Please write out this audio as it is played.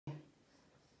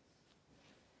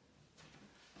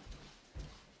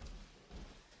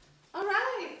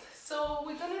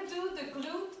the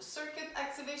glute circuit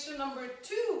activation number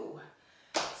 2.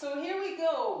 So here we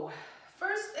go.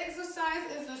 First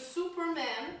exercise is the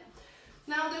Superman.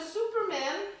 Now the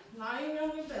Superman, lying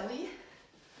on your belly.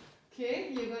 Okay,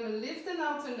 you're going to lift and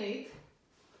alternate.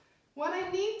 What I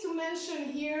need to mention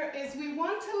here is we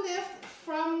want to lift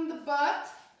from the butt.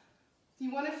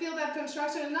 You want to feel that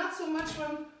contraction and not so much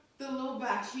from the low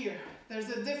back here. There's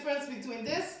a difference between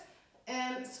this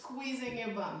and squeezing your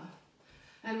bum.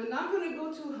 And we're not going to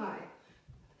go too high.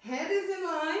 Head is in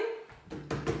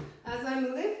line. As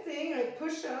I'm lifting, I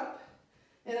push up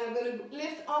and I'm going to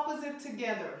lift opposite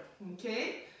together.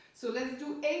 Okay? So let's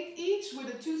do 8 each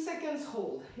with a 2 seconds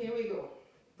hold. Here we go.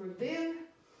 Breathe in,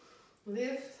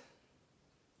 lift,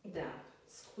 down.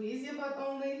 Squeeze your butt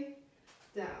only,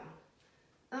 down,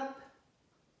 up,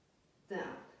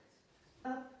 down,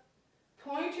 up.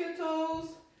 Point your toes,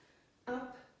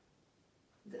 up,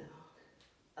 down,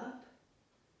 up,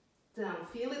 down.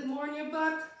 Feel it more in your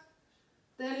butt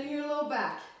than in your low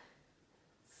back.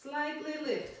 Slightly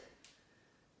lift,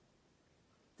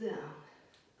 down,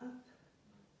 up,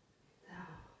 down,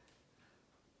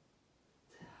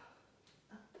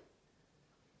 down, up,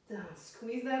 down.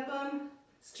 Squeeze that bum,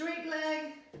 straight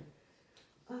leg,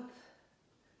 up.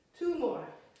 2 more,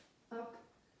 up,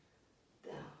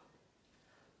 down.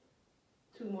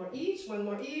 2 more each, 1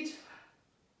 more each,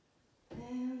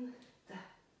 and that.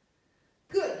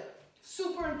 Good.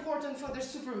 Super important for the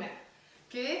Superman.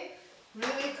 Okay?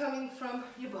 Really coming from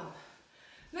your bum.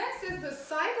 Next is the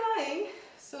side lying.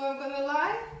 So I'm going to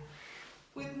lie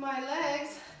with my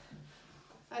legs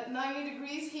at 90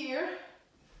 degrees here,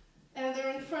 and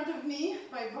they're in front of me.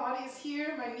 My body is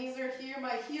here, my knees are here,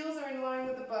 my heels are in line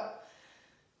with the butt.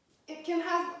 It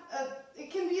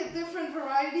can be a different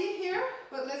variety here,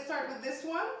 but let's start with this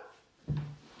one.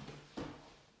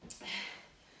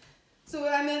 So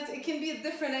what I meant, it can be at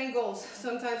different angles.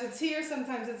 Sometimes it's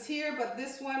here, but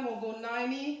this one will go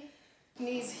 90,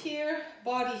 knees here,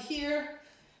 body here.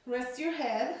 Rest your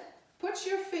head. Put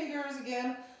your fingers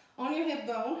again on your hip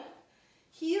bone.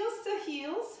 Heels to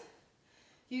heels.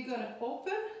 You're gonna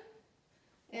open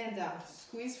and down.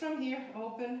 Squeeze from here,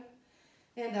 open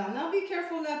and down. Now be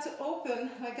careful not to open,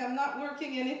 like I'm not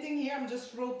working anything here. I'm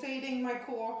just rotating my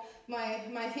core, my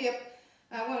hip.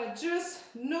 I want to just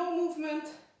no movement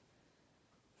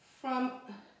from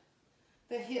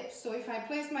the hips. So if I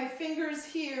place my fingers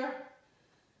here,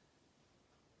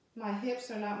 my hips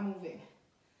are not moving.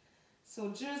 So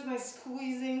just by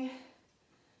squeezing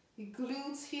the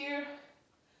glutes here,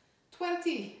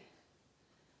 20.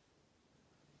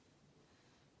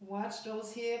 Watch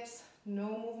those hips,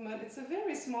 no movement. It's a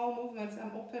very small movement.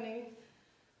 I'm opening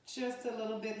just a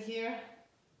little bit here.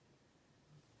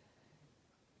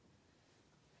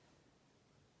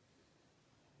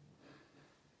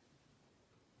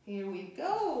 Here we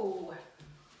go.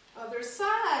 Other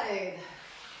side.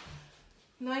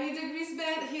 90 degrees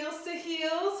bend, heels to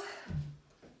heels.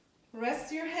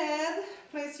 Rest your head,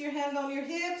 place your hand on your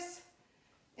hips,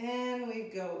 and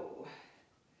we go.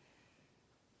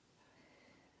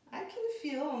 I can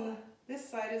feel on this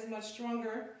side is much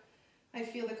stronger. I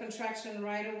feel the contraction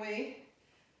right away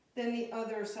than the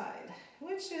other side,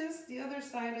 which is, the other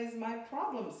side is my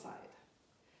problem side.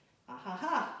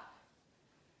 Ah-ha-ha.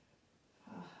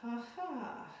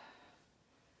 Ah-ha-ha.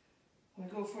 We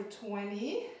go for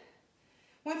 20.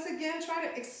 Once again, try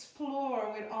to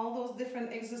explore with all those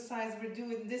different exercises we're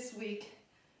doing this week.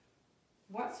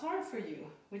 What's hard for you?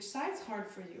 Which side's hard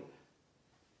for you?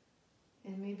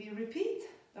 And maybe repeat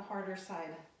the harder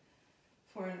side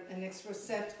for an extra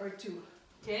set or 2.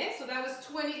 Okay, so that was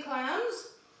 20 clams.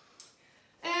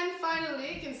 And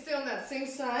finally, you can stay on that same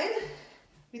side.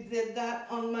 We did that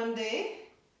on Monday.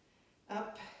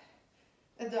 Up,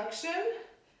 adduction.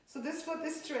 So this foot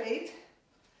is straight.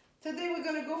 Today we're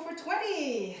going to go for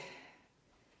 20.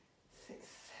 6.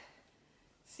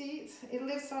 See, it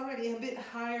lifts already a bit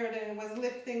higher than it was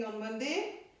lifting on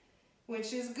Monday,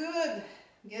 which is good.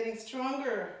 Getting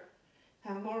stronger.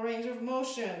 Have more range of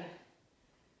motion.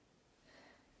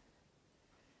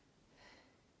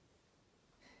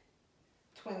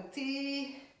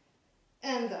 $20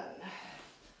 and done.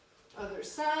 Other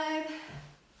side.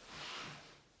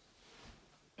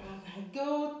 And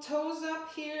go toes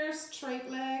up here,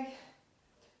 straight leg.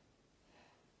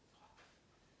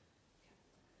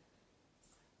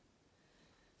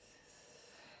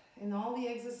 In all the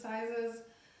exercises,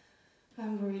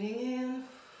 I'm breathing in,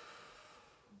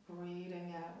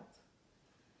 breathing out.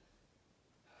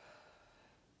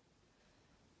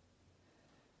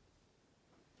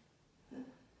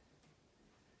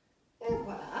 And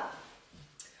voila.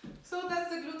 So that's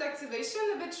the glute activation,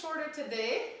 a bit shorter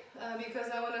today. because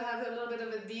I want to have a little bit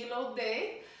of a deload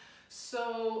day.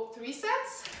 So 3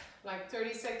 sets, like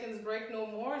 30 seconds break, no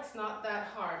more. It's not that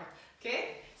hard.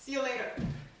 Okay, see you later.